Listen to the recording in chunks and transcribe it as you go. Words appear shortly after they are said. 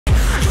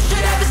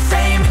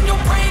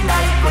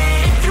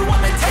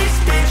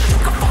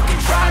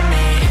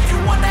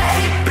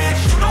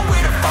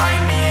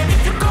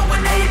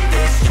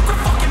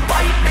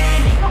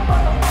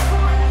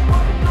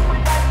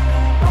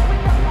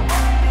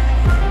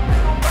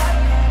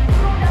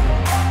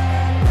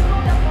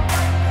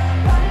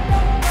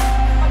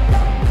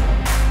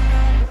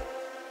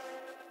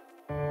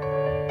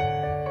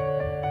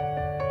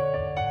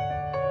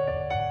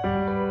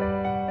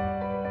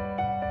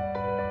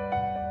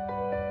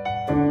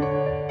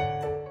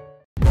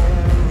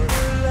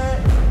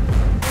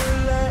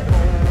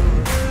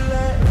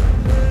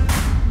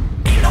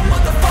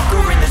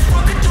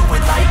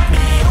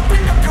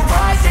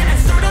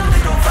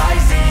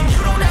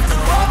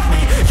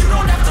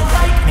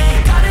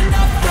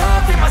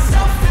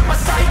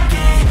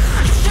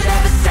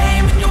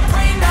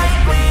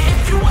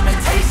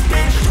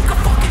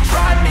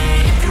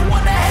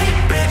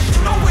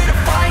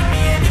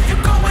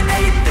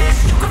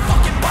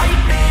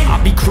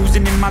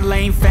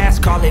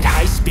fast, call it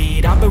high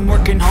speed. I've been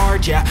working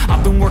hard, yeah,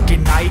 I've been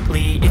working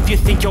nightly. If you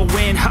think you'll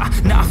win,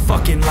 not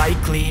fucking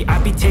likely. I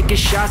be taking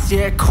shots,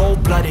 yeah,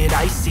 cold-blooded,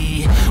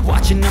 icy.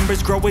 Watching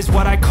numbers grow is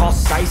what I call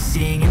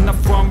sightseeing. In the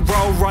front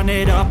row, run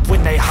it up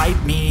when they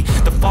hype me.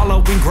 The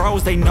following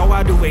grows, they know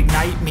how to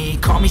ignite me.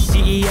 Call me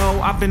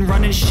CEO, I've been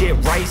running shit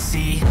right,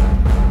 see.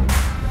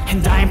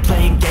 And I ain't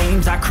playing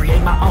games, I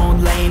create my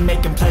own lane,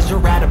 making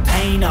pleasure out of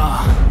pain,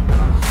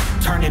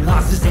 turning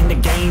losses into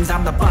gains.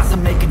 I'm the boss,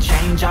 I'm making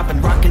change. I've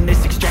been rocking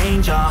this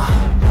exchange,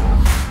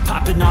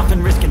 popping off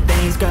and risking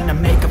things. Gonna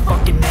make a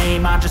fucking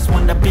name, I just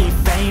wanna be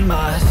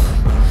famous.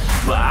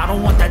 But I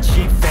don't want that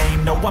cheap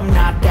fame, no, I'm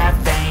not that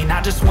vain.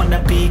 I just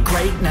wanna be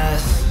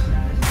greatness.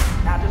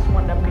 I just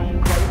wanna be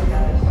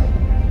greatness.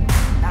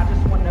 I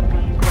just wanna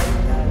be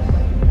greatness.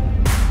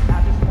 I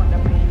just wanna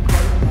be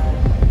greatness.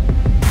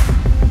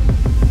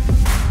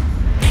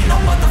 Ain't no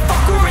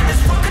motherfucker in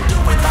this world could do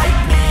it like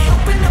me.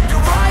 Open up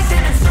your eyes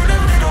and insert a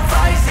little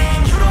rising.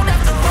 You don't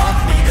have to love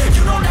me,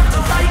 you don't have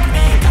to like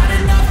me. Got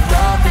enough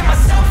love in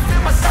myself,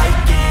 in my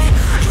psyche.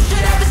 You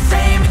should have the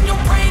same in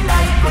your brain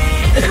nightly.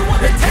 If you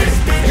wanna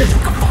taste, bitch, you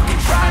can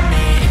fucking try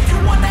me. If you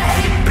wanna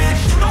hate,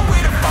 bitch, you know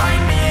where to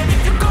find me. And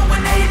if you go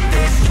and hate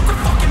this, you can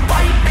fucking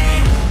bite me.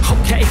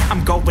 Okay,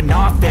 I'm going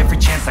off every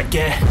chance I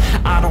get.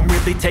 I don't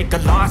really take a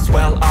loss,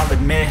 well, I'll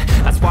admit.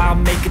 That's why I'll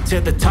make it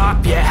to the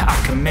top, yeah, I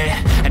commit.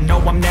 And no,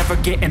 I'm never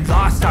getting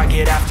lost, I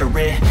get after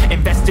it.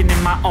 Investing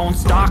in my own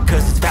stock,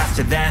 cause it's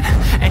faster than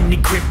any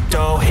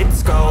crypto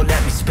hits go,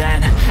 let me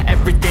spend.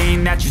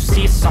 Everything that you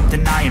see is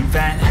something I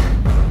invent.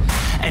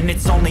 And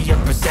it's only a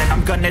percent.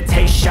 I'm gonna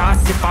take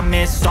shots. If I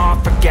miss all,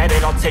 forget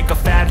it. I'll take a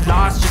fat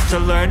loss just to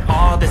learn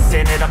all that's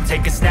in it. I'm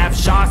taking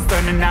snapshots,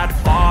 learning how to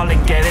fall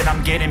and get it.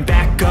 I'm getting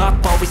back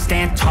up, always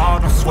stand tall,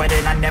 don't sweat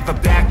it. I never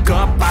back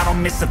up, I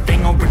don't miss a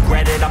thing or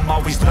regret it. I'm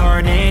always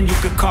learning, you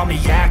could call me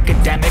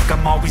academic.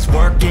 I'm always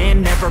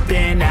working, never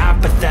been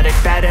apathetic.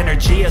 Bad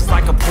energy is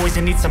like a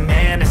poison, need some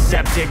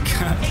antiseptic.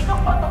 Ain't no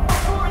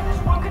motherfucker in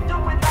this world could do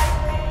it like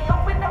me.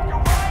 Open up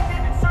your eyes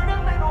and insert a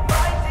little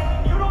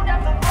rising. You don't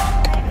have to love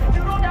me,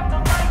 you don't have to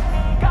like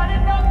me. Got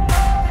enough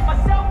love in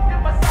myself,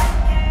 in my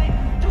psyche.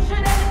 You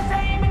should have the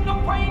same in your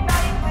brain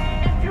nightly.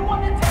 If you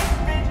wanna taste,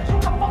 bitch, you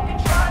can fucking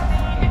try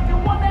me. If you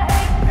wanna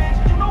hate, bitch,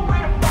 you know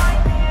where to find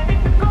me. And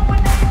if you go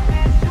and hate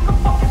this, you can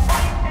fucking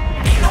fight me.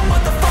 Ain't no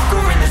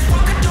motherfucker in this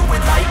world could do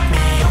it like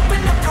me.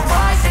 Open up your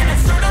eyes and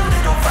insert a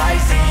little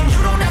rising. You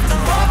don't have to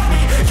love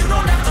me, you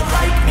don't have to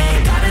like me.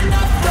 Got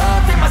enough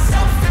love in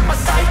myself, in my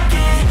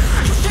psyche.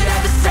 You should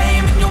have the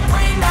same in your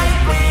brain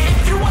nightly.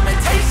 If you wanna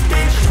taste,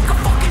 bitch, you can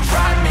fucking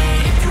try me.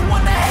 If you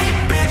wanna hate,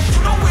 bitch,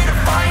 you know where to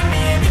find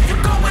me. And if you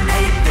go and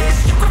hate this,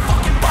 you can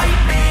fucking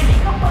bite me. Ain't no motherfucker in this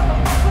world could do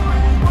it like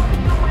me.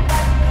 Open up your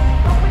eyes and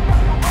insert a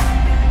little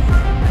rising. You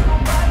don't have to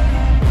love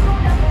me, you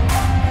don't have to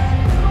like me.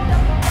 Got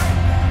enough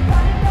love in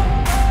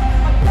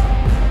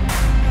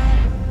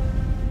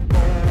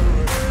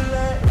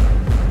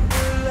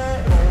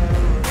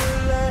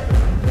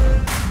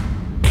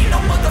Ain't no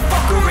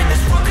motherfucker in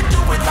this world could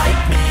do it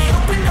like me.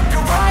 Open up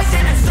your eyes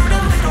and insert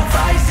a little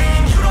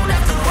rising. You don't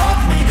have to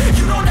love me,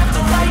 you don't have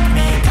to like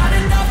me. Got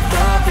enough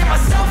love in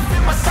myself,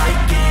 in my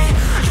psyche.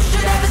 You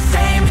should have the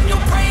same in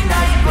your brain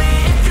nightly.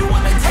 If you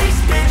wanna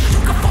taste, bitch, you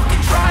can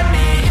fucking try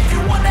me. If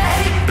you wanna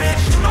hate,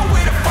 bitch, you know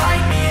where to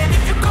find me. And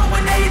if you go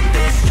and hate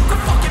this, you can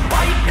fucking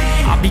bite me.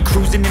 I'll be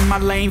cruising in my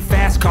lane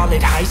fast, call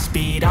it high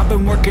speed. I've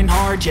been working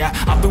hard, yeah,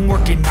 I've been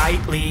working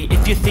nightly.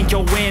 If you think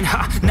you'll win,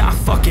 not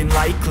fucking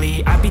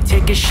likely. I be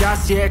taking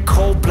shots, yeah,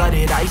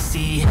 cold-blooded,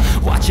 icy.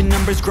 Watching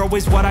numbers grow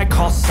is what I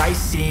call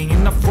sightseeing.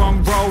 In the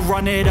front row,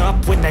 run it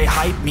up when they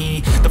hype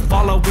me. The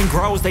following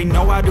grows, they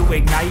know how to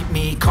ignite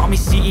me. Call me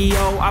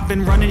CEO, I've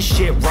been running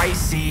shit right,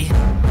 see.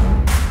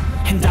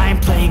 And I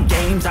ain't playing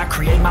games, I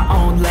create my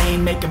own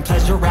lane, making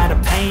pleasure out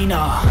of pain,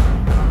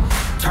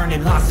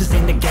 turning losses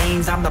into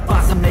gains. I'm the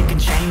boss, I'm making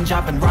change.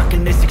 I've been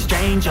rocking this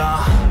exchange,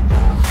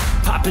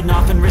 popping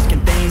off and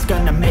risking things.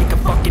 Gonna make a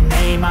fucking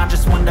name, I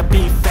just wanna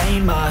be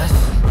famous.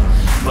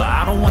 But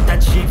I don't want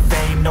that cheap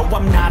fame, no,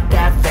 I'm not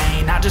that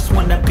vain. I just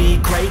wanna be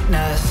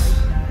greatness.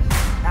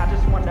 I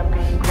just wanna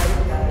be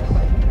greatness.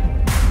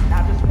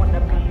 I just wanna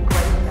be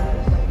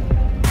greatness.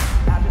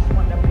 I just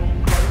wanna be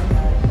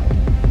greatness.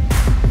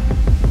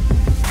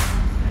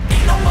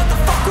 Ain't no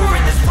motherfucker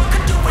in this world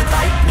could do it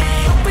like me.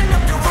 Open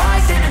up your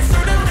eyes and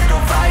insert a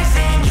little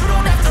rising. You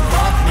don't have to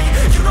love me,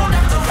 you don't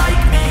have to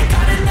like me.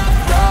 Got enough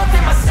love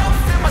in myself,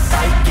 in my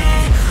psyche.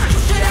 You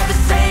should have the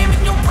same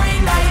in your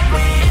brain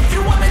nightly. If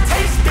you wanna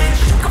taste, bitch,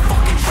 you can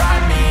fucking try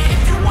me.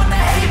 If you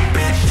wanna hate,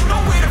 bitch, you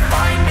know where to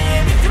find me.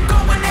 And if you go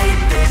and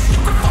hate this, you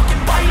can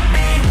fucking bite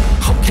me.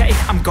 Okay,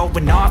 I'm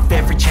going off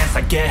every chance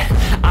I get.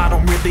 I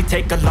don't really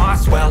take a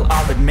loss, well,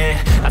 I'll admit.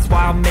 That's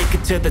why I'll make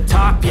it to the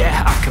top,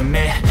 yeah, I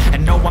commit.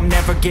 And no, I'm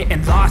never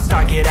getting lost,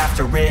 I get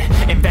after it.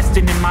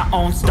 Investing in my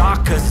own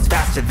stock, cause it's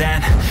faster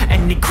than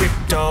any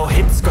crypto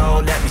hits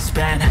go, let me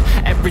spend.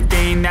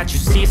 Everything that you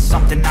see is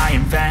something I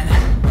invent.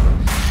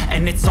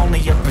 and it's only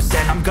a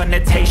percent. I'm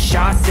gonna take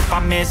shots, if I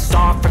miss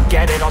all,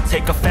 forget it. I'll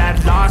take a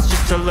fat loss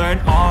just to learn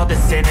all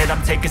that's in it.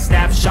 I'm taking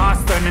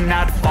snapshots, learning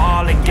how to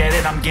fall and get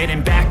it. I'm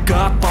getting back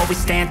up, always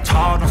stand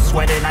tall, don't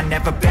sweat it. I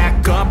never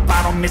back up,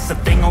 I don't miss a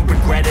thing or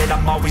regret it.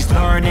 I'm always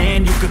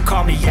learning, you could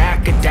call me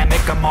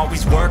academic. I'm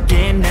always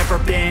working, never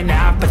been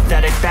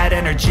apathetic. Bad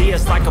energy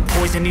is like a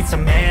poison, needs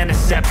some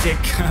antiseptic.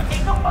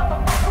 Ain't no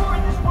motherfucker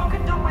in this world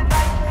can do it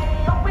like me.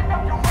 Open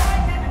up your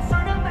eyes and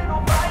insert a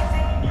little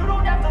rising. You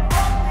don't have to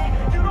love me,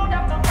 you don't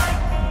have to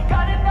like me.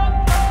 Got enough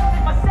love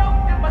in myself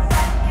and my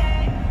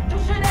psyche. You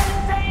should have the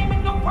same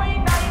in your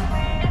brain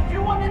nightly. If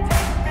you wanna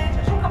taste, bitch,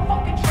 you can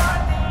fucking try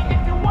me.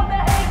 If you wanna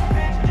hate,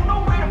 bitch, you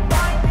know where to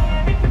find me.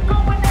 And if you're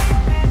going hate,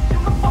 bitch, you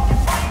can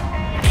fucking fight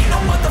me. Ain't no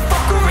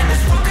motherfucker in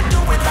this world can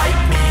do it like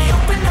me.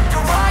 Open up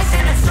your eyes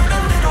and insert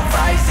a little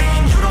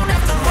rising. You don't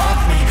have to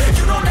love me,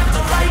 you don't have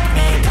to like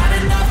me. Got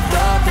enough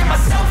love in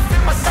myself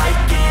and my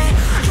psyche.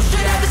 You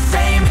should have the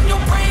same in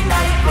your brain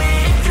nightly.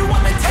 If you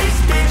wanna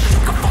taste, bitch, you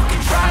can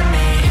fucking try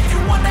me. If you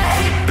wanna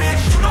hate,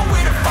 bitch, you know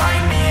where to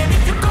find me. And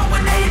if you're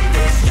going hate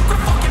this, you can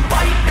fucking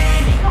bite me.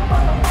 Ain't no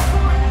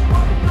motherfucker in this world can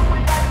do it like me.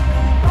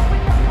 Open up your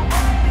eyes and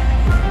insert a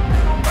little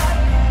rising.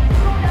 You don't have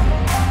to love me,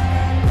 you don't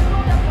have to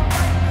like me.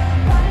 Got enough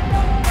love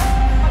in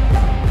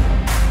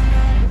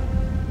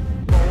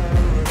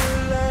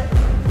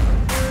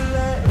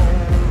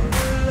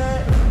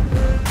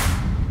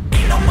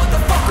Ain't no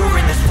motherfucker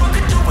in this world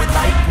can do it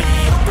like me.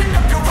 Open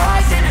up your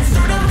eyes and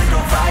insert a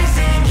little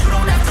rising. You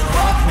don't have to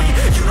love me,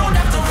 you don't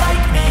have to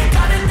like me.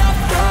 Got enough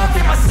love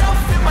in myself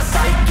and my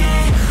psyche.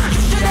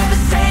 You should have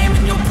the same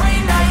in your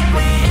brain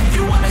nightly. If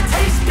you wanna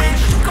taste,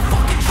 bitch, you can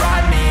fucking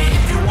try me.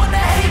 If you wanna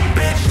hate,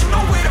 bitch, you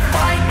know where to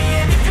find me.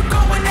 And if you're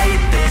going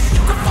hate this,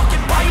 you can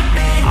fucking bite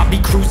me. I'll be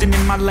cruising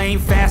in my lane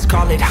fast,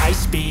 call it high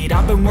speed.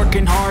 I've been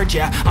working hard,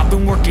 yeah, I've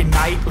been working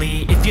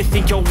nightly. If you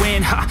think you'll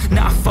win, ha,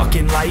 not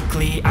fucking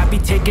likely. I be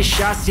taking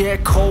shots, yeah,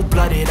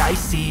 cold-blooded,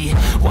 icy.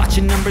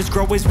 Watching numbers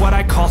grow is what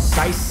I call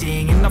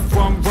sightseeing. In the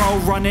front row,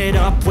 run it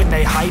up when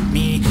they hype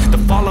me. The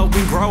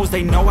following grows,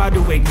 they know how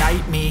to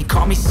ignite me.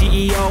 Call me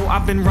CEO,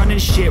 I've been running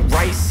shit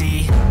right,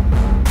 see.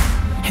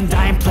 And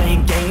I ain't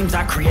playing games,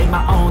 I create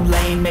my own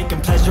lane.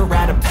 Making pleasure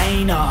out of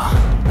pain,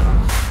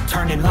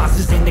 turning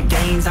losses into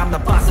gains. I'm the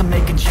boss, I'm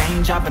making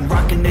change. I've been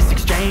rocking this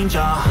exchange,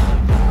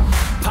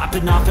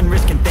 popping off and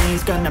risking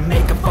things. Gonna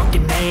make a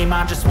fucking name,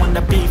 I just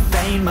wanna be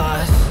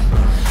famous.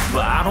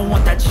 But I don't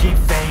want that cheap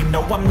fame,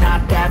 no I'm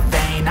not that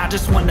vain. I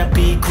just wanna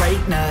be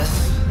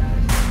greatness.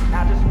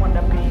 I just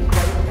wanna be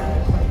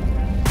greatness.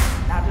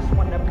 I just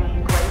wanna be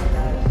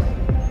greatness.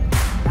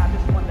 I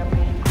just wanna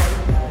be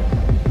greatness.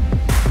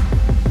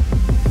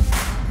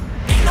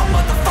 Ain't no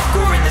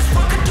motherfucker in this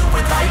world can do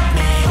it like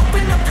me.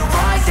 Open up your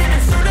eyes and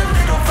insert a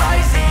little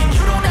rising.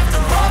 You don't have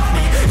to love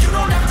me, you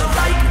don't have to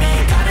like me.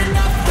 Got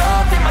enough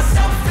love in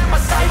myself and my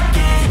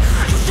psyche.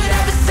 You should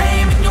have the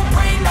same in your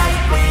brain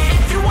nightly.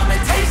 If you wanna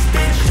taste,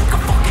 bitch, you can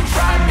fucking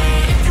try me.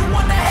 If you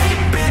wanna hate,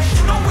 bitch,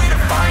 you know where to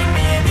find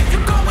me. And if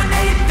you're going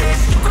hate this,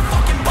 you can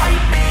fucking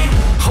bite me.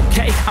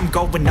 Okay, I'm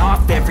going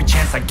off every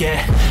chance I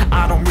get.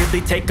 I don't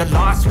really take a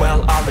loss,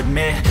 well, I'll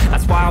admit.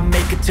 That's why I'll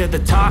make it to the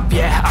top,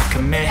 yeah, I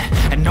commit.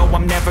 And no,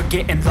 I'm never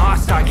getting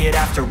lost, I get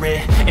after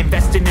it.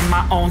 Investing in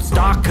my own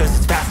stock, cause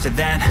it's faster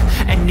than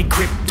any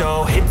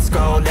crypto hits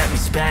go, let me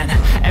spend.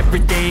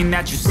 Everything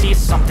that you see is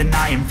something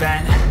I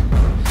invent.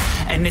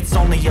 And it's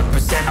only a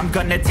percent. I'm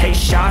gonna take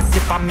shots,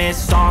 if I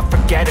miss all,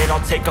 forget it.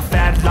 I'll take a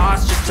fat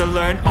loss just to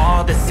learn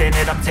all that's in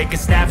it. I'm taking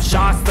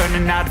snapshots,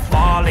 learning how to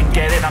fall and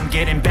get it. I'm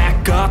getting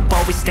back up,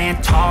 always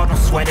stand tall, don't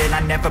sweat it.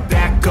 I never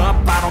back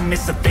up, I don't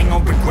miss a thing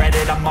or regret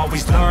it. I'm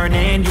always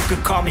learning, you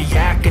could call me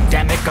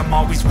academic. I'm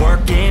always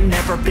working,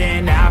 never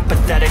been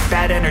apathetic.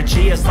 Bad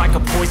energy is like a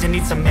poison,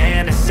 needs some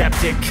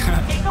antiseptic.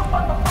 Ain't no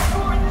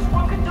motherfucker in this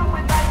world can do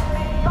it like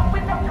me.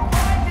 Open up your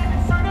eyes and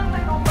insert a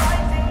little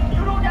rising.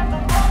 You don't have to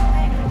love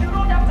me, you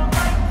don't have to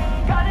like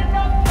me. Got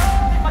enough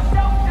love in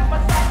myself and my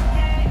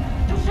psyche.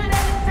 You should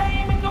have the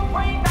same in your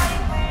brain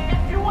nightly.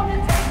 If you wanna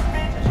taste,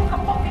 bitch, you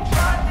can fucking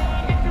try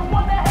me. If you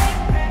wanna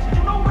hate, bitch,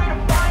 you know where to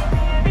find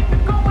me. And if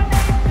you're going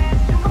hate this,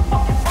 you can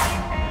fucking fight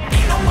me.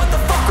 Ain't no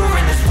motherfucker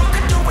in this world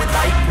can do it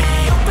like me.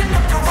 Open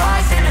up your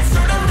eyes and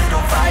insert a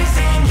little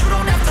rising. You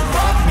don't have to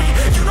love me,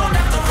 you don't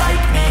have to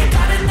like me.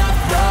 Got enough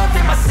love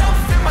in myself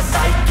and my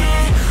psyche.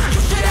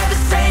 You should have the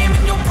same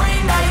in your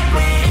brain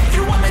nightly. If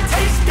you wanna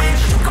taste,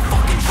 bitch, you can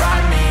fucking try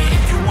me.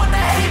 If you wanna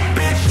hate,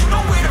 bitch, you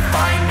know where to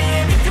find me.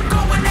 And if you're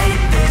going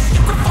hate this,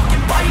 you can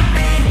fucking bite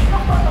me. Ain't no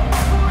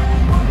motherfucker in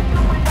this world can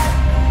do it like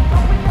me.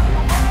 Open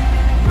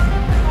up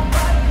your eyes and insert a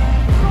little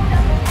rising.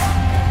 You don't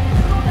have to love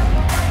me, you don't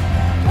have to like me. Got enough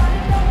love in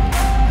myself.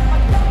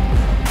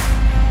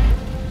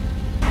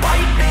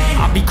 Bite me.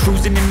 I'll be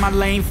cruising in my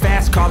lane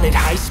fast, call it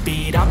high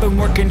speed. I've been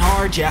working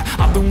hard, yeah,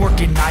 I've been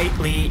working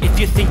nightly. If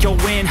you think you'll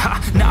win,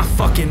 ha, not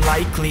fucking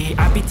likely.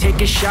 I be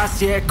taking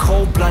shots, yeah,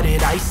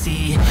 cold-blooded,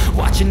 icy.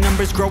 Watching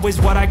numbers grow is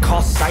what I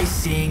call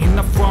sightseeing. In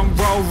the front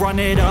row, run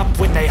it up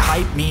when they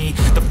hype me.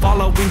 The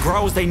following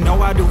grows, they know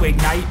how to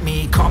ignite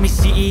me. Call me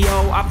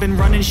CEO, I've been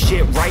running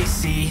shit right,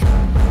 see.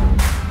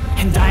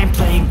 And I ain't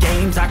playing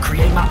games, I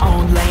create my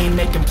own lane,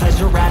 making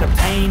pleasure out of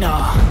pain,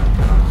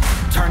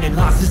 turning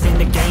losses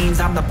into gains.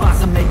 I'm the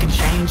boss, I'm making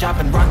change, I've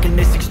been rocking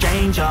this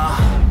exchange,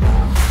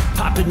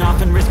 popping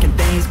off and risking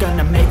things,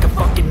 gonna make a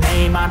fucking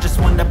name. I just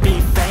wanna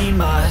be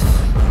famous,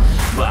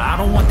 but I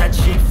don't want that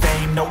cheap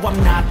fame. No,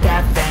 I'm not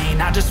that vain,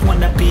 I just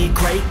wanna be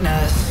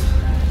greatness.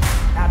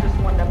 I just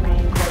wanna be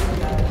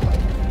greatness.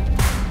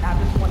 I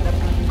just wanna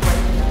be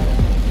greatness.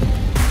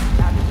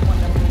 I just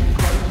wanna be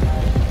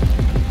greatness.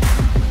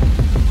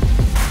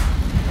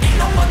 Ain't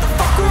no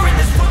motherfucker in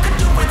this world could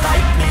do it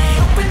like me.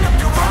 Open up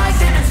your eyes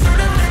and insert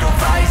a little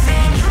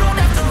rising. You don't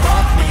have to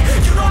love me,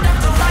 you don't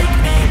have to like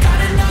me. Got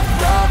enough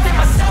love in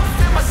myself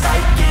and my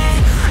psyche.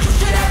 You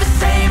should have the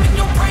same in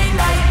your brain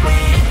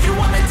nightly. If you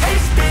wanna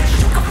taste, bitch,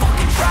 you can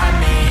fucking try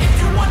me. If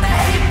you wanna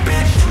hate,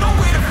 bitch, you know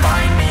where to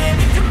find me. And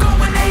if you go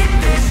and hate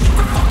this, you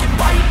can fucking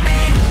bite me.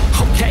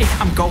 Okay,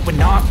 I'm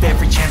going off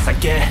every chance I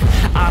get.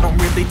 I don't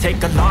really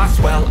take a loss,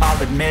 well,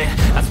 I'll admit.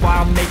 That's why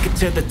I'll make it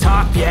to the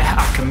top, yeah,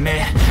 I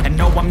commit. And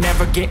no, I'm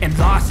never getting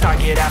lost, I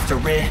get after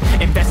it.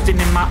 Investing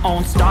in my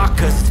own stock,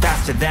 cause it's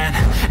faster than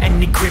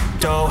any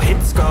crypto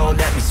hits go,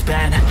 let me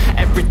spend.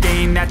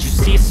 Everything that you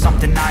see is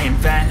something I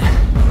invent,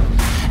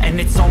 and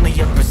it's only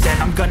a percent.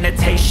 I'm gonna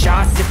take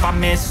shots, if I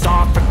miss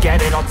all,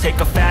 forget it. I'll take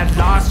a fat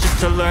loss just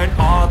to learn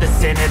all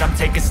that's in it. I'm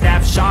taking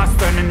snapshots,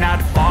 learning how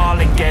to fall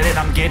and get it.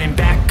 I'm getting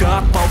back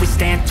up, always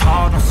stand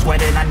tall, don't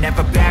sweat it. I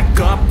never back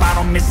up, I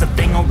don't miss a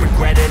thing or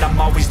regret it. I'm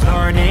always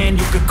learning,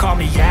 you could call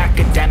me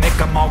academic.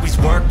 I'm always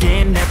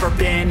working, never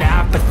been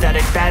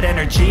apathetic. That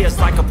energy is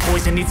like a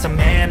poison, needs some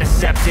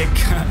antiseptic.